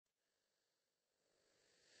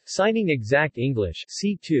Signing Exact English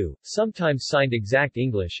 (C2), sometimes signed Exact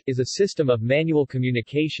English, is a system of manual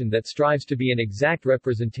communication that strives to be an exact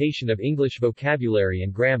representation of English vocabulary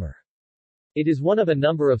and grammar. It is one of a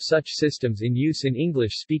number of such systems in use in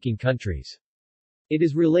English-speaking countries. It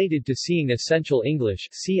is related to Seeing Essential English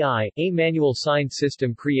 (CI), a manual signed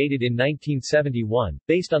system created in 1971,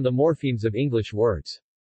 based on the morphemes of English words.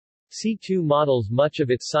 C2 models much of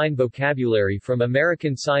its sign vocabulary from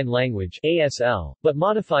American Sign Language (ASL), but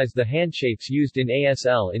modifies the handshapes used in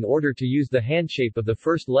ASL in order to use the handshape of the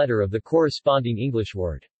first letter of the corresponding English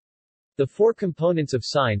word. The four components of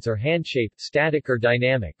signs are handshape, static or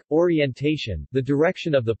dynamic, orientation, the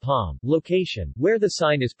direction of the palm, location, where the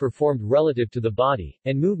sign is performed relative to the body,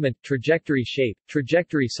 and movement, trajectory shape,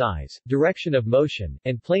 trajectory size, direction of motion,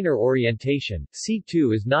 and planar orientation.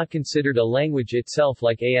 C2 is not considered a language itself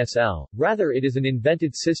like ASL, rather it is an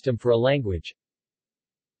invented system for a language,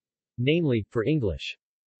 namely, for English.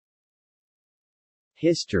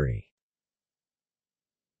 History.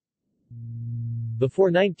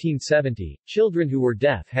 Before 1970, children who were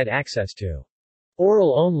deaf had access to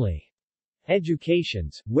oral-only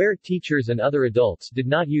educations, where teachers and other adults did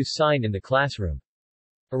not use sign in the classroom.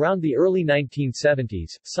 Around the early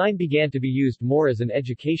 1970s, sign began to be used more as an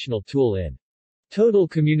educational tool in total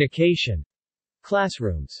communication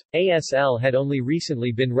classrooms. ASL had only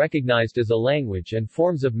recently been recognized as a language and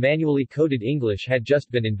forms of manually coded English had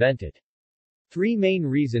just been invented. Three main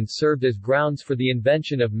reasons served as grounds for the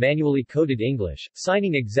invention of manually coded English,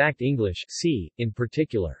 signing Exact English (C), in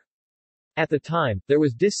particular. At the time, there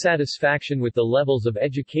was dissatisfaction with the levels of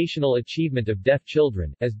educational achievement of deaf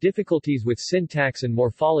children, as difficulties with syntax and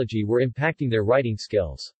morphology were impacting their writing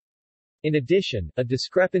skills. In addition, a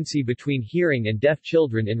discrepancy between hearing and deaf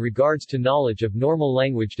children in regards to knowledge of normal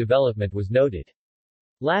language development was noted.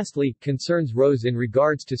 Lastly, concerns rose in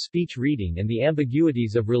regards to speech reading and the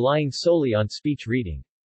ambiguities of relying solely on speech reading.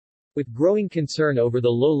 With growing concern over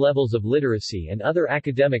the low levels of literacy and other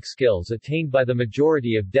academic skills attained by the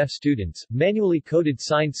majority of deaf students, manually coded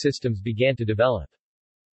sign systems began to develop.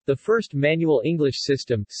 The first manual English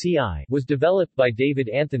system (CI) was developed by David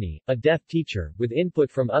Anthony, a deaf teacher, with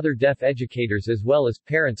input from other deaf educators as well as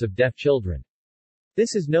parents of deaf children.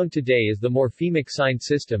 This is known today as the Morphemic Sign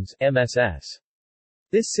Systems (MSS).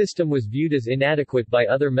 This system was viewed as inadequate by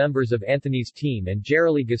other members of Anthony's team, and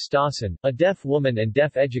Jerilee Gustafson, a deaf woman and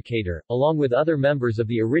deaf educator, along with other members of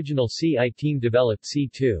the original CI team developed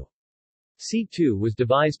C2. C2 was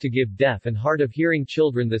devised to give deaf and hard of hearing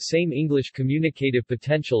children the same English communicative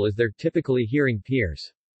potential as their typically hearing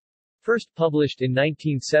peers. First published in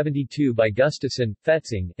 1972 by Gustafson,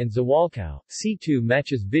 Fetzing, and Zawalkow, C2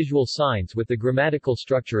 matches visual signs with the grammatical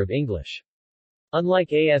structure of English. Unlike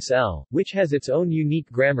ASL, which has its own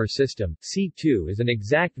unique grammar system, C2 is an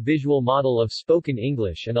exact visual model of spoken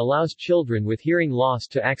English and allows children with hearing loss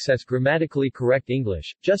to access grammatically correct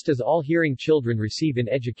English, just as all hearing children receive in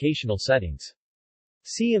educational settings.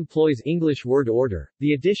 C employs English word order,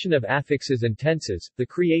 the addition of affixes and tenses, the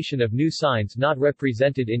creation of new signs not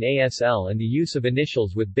represented in ASL and the use of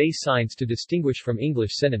initials with base signs to distinguish from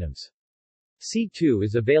English synonyms. C2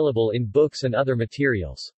 is available in books and other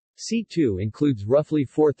materials. C2 includes roughly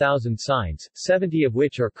 4,000 signs, 70 of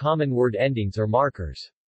which are common word endings or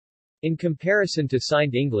markers. In comparison to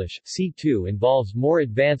signed English, C2 involves more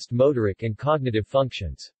advanced motoric and cognitive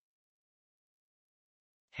functions.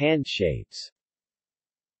 Handshapes.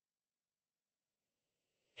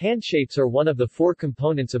 Handshapes are one of the four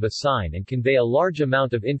components of a sign and convey a large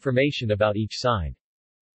amount of information about each sign.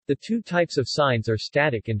 The two types of signs are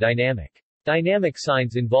static and dynamic. Dynamic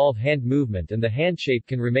signs involve hand movement and the handshape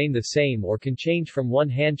can remain the same or can change from one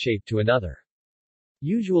handshape to another.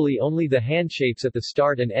 Usually only the handshapes at the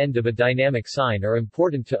start and end of a dynamic sign are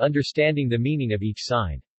important to understanding the meaning of each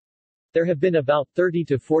sign. There have been about 30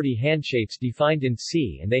 to 40 handshapes defined in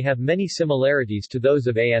C and they have many similarities to those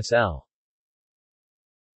of ASL.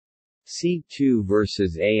 C2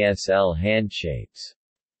 versus ASL handshapes.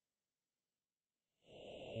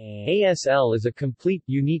 ASL is a complete,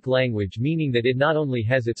 unique language, meaning that it not only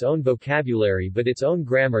has its own vocabulary but its own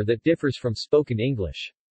grammar that differs from spoken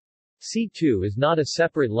English. C2 is not a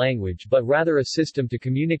separate language but rather a system to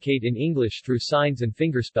communicate in English through signs and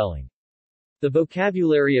fingerspelling. The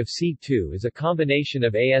vocabulary of C2 is a combination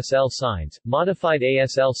of ASL signs, modified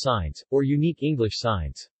ASL signs, or unique English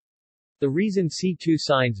signs. The reason C2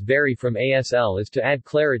 signs vary from ASL is to add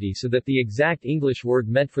clarity so that the exact English word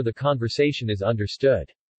meant for the conversation is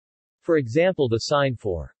understood. For example, the sign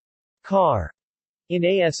for car in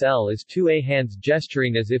ASL is two hands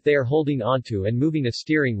gesturing as if they are holding onto and moving a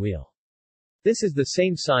steering wheel. This is the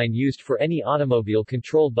same sign used for any automobile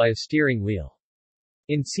controlled by a steering wheel.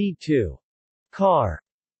 In C2, car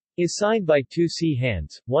is signed by two C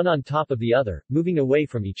hands, one on top of the other, moving away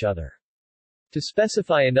from each other. To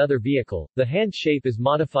specify another vehicle, the hand shape is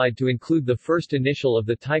modified to include the first initial of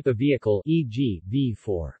the type of vehicle, e.g., V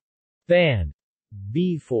for van,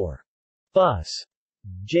 B for bus,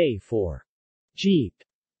 J for jeep,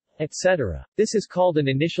 etc. This is called an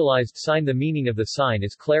initialized sign. The meaning of the sign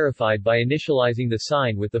is clarified by initializing the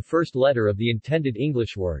sign with the first letter of the intended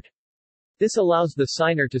English word. This allows the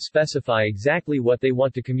signer to specify exactly what they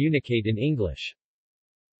want to communicate in English.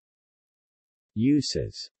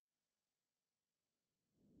 Uses.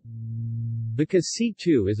 Because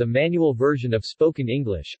C2 is a manual version of spoken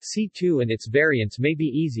English, C2 and its variants may be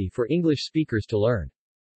easy for English speakers to learn.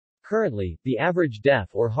 Currently, the average deaf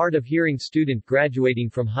or hard of hearing student graduating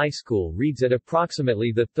from high school reads at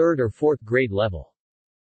approximately the 3rd or 4th grade level.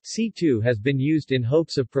 C2 has been used in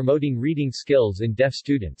hopes of promoting reading skills in deaf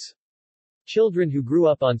students. Children who grew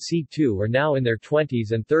up on C2 are now in their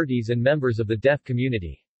 20s and 30s and members of the deaf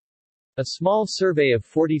community. A small survey of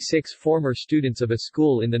 46 former students of a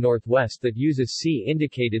school in the Northwest that uses C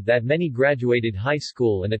indicated that many graduated high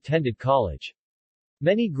school and attended college.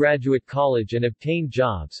 Many graduate college and obtain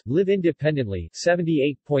jobs, live independently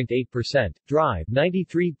 78.8%, drive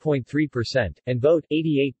 93.3%, and vote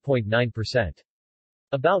 88.9%.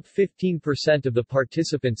 About 15% of the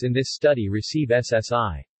participants in this study receive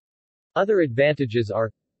SSI. Other advantages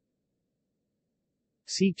are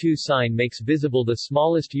C2 sign makes visible the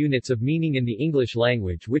smallest units of meaning in the English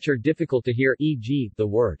language which are difficult to hear, e.g., the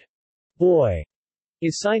word boy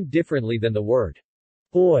is signed differently than the word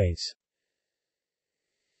boys.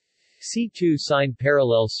 C2 sign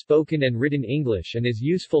parallels spoken and written English and is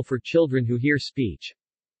useful for children who hear speech.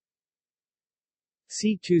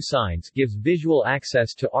 C2 signs gives visual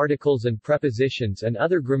access to articles and prepositions and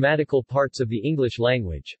other grammatical parts of the English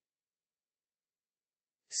language.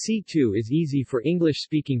 C2 is easy for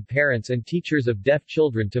English-speaking parents and teachers of deaf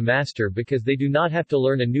children to master because they do not have to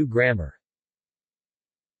learn a new grammar.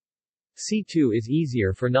 C2 is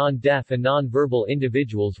easier for non-deaf and non-verbal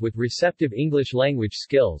individuals with receptive English language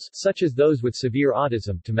skills, such as those with severe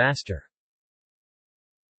autism, to master.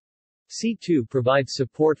 C2 provides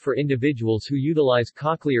support for individuals who utilize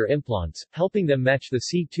cochlear implants, helping them match the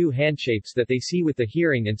C2 handshapes that they see with the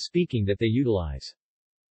hearing and speaking that they utilize.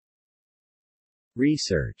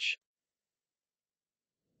 Research.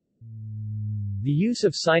 The use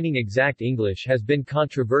of signing exact English has been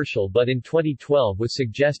controversial but in 2012 was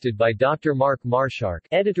suggested by Dr. Mark Marshark,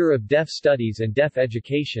 editor of Deaf Studies and Deaf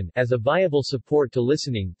Education, as a viable support to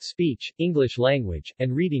listening, speech, English language,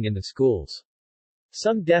 and reading in the schools.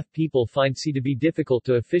 Some deaf people find C to be difficult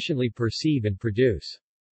to efficiently perceive and produce.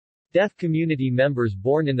 Deaf community members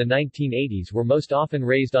born in the 1980s were most often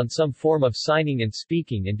raised on some form of signing and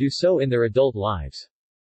speaking and do so in their adult lives.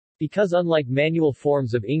 Because unlike manual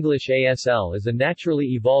forms of English, ASL is a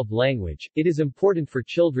naturally evolved language, it is important for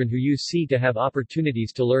children who use C to have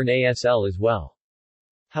opportunities to learn ASL as well.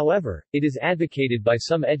 However, it is advocated by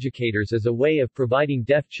some educators as a way of providing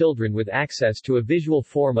deaf children with access to a visual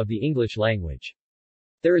form of the English language.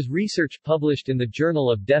 There is research published in the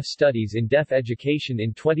Journal of Deaf Studies in Deaf Education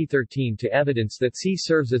in 2013 to evidence that C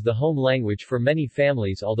serves as the home language for many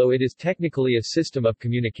families, although it is technically a system of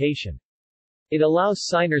communication. It allows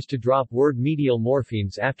signers to drop word medial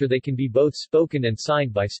morphemes after they can be both spoken and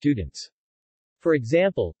signed by students. For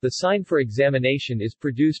example, the sign for examination is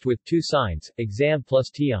produced with two signs, exam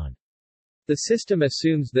plus tion. The system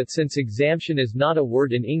assumes that since examination is not a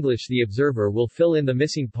word in English, the observer will fill in the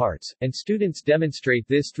missing parts, and students demonstrate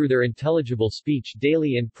this through their intelligible speech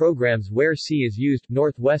daily in programs where C is used.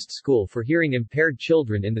 Northwest School for Hearing Impaired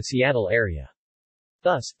Children in the Seattle area.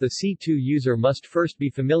 Thus, the C2 user must first be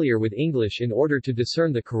familiar with English in order to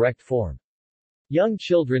discern the correct form. Young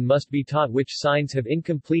children must be taught which signs have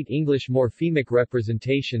incomplete English morphemic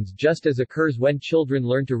representations, just as occurs when children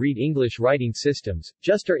learn to read English writing systems,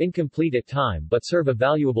 just are incomplete at time but serve a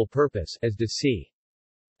valuable purpose, as does C.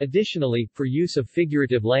 Additionally, for use of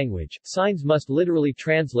figurative language, signs must literally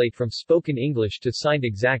translate from spoken English to signed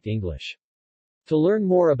exact English. To learn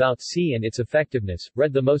more about C and its effectiveness,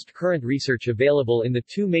 read the most current research available in the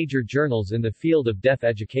two major journals in the field of deaf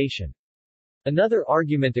education. Another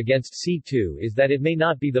argument against C2 is that it may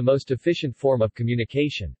not be the most efficient form of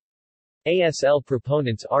communication. ASL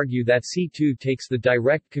proponents argue that C2 takes the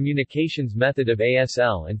direct communications method of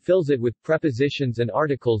ASL and fills it with prepositions and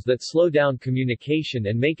articles that slow down communication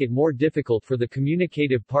and make it more difficult for the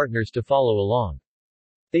communicative partners to follow along.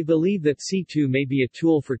 They believe that C2 may be a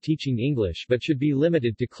tool for teaching English but should be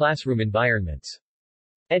limited to classroom environments.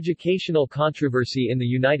 Educational controversy in the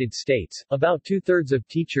United States. About two-thirds of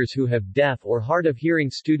teachers who have deaf or hard of hearing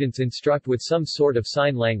students instruct with some sort of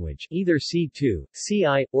sign language, either C2,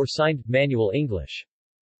 CI, or signed, manual English.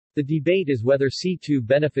 The debate is whether C2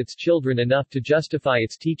 benefits children enough to justify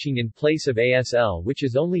its teaching in place of ASL, which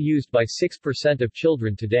is only used by 6% of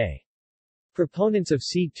children today. Proponents of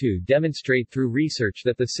C2 demonstrate through research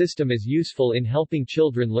that the system is useful in helping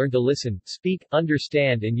children learn to listen, speak,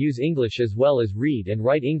 understand and use English as well as read and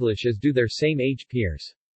write English as do their same-age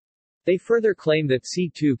peers. They further claim that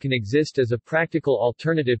C2 can exist as a practical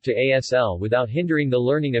alternative to ASL without hindering the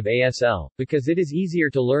learning of ASL, because it is easier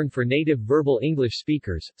to learn for native verbal English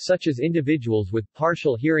speakers, such as individuals with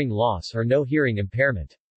partial hearing loss or no hearing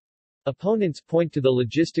impairment. Opponents point to the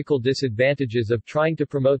logistical disadvantages of trying to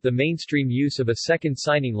promote the mainstream use of a second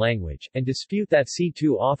signing language, and dispute that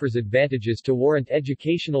C2 offers advantages to warrant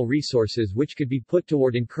educational resources which could be put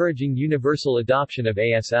toward encouraging universal adoption of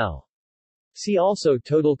ASL. See also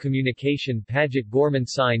Total Communication Paget Gorman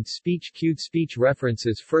Signed Speech Cued Speech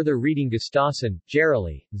References. Further reading. Gustafson, Gerald,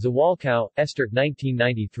 Zawalkow, Esther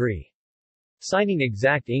 1993. Signing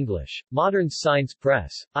Exact English. Modern Science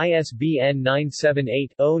Press. ISBN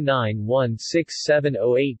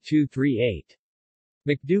 978-0916708238.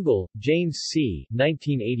 McDougall, James C.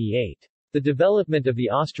 1988. The Development of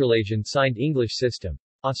the Australasian Signed English System.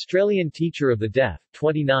 Australian Teacher of the Deaf,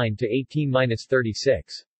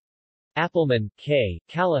 29-18-36. Appleman, K.,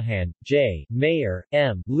 Callahan, J., Mayer,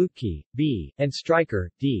 M., Lukey, B., and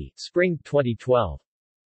Stryker, D. Spring, 2012.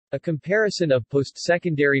 A Comparison of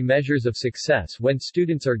Post-Secondary Measures of Success When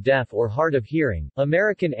Students Are Deaf or Hard of Hearing,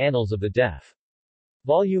 American Annals of the Deaf.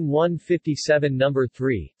 Volume 157 No.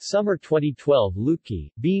 3, Summer 2012.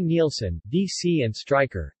 Lukey, B. Nielsen, D.C. and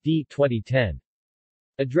Stryker, D. 2010.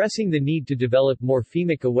 Addressing the Need to Develop More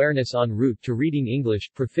Phonic Awareness en route to Reading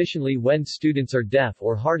English Proficiently When Students Are Deaf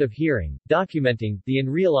or Hard of Hearing, documenting the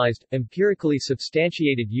unrealized, empirically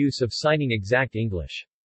substantiated use of signing exact English.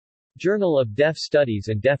 Journal of Deaf Studies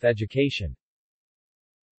and Deaf Education.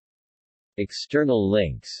 External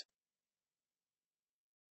links.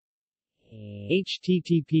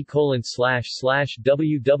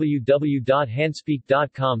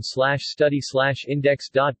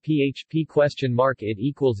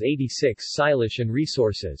 http://www.handspeak.com/study/index.php?it=86 Silish and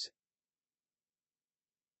resources.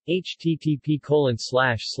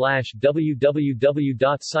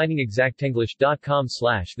 http://www.signingexactenglish.com/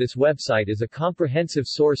 This website is a comprehensive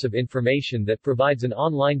source of information that provides an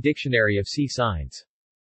online dictionary of C signs.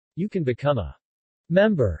 You can become a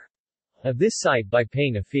member of this site by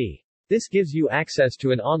paying a fee. This gives you access to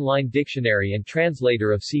an online dictionary and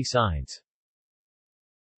translator of C signs.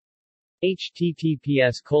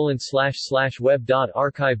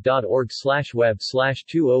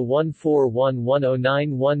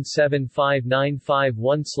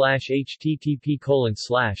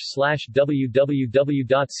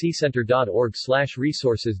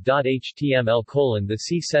 The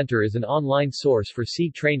C Center is an online source for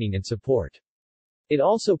C training and support. It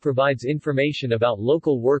also provides information about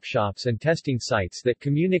local workshops and testing sites that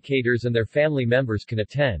communicators and their family members can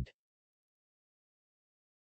attend.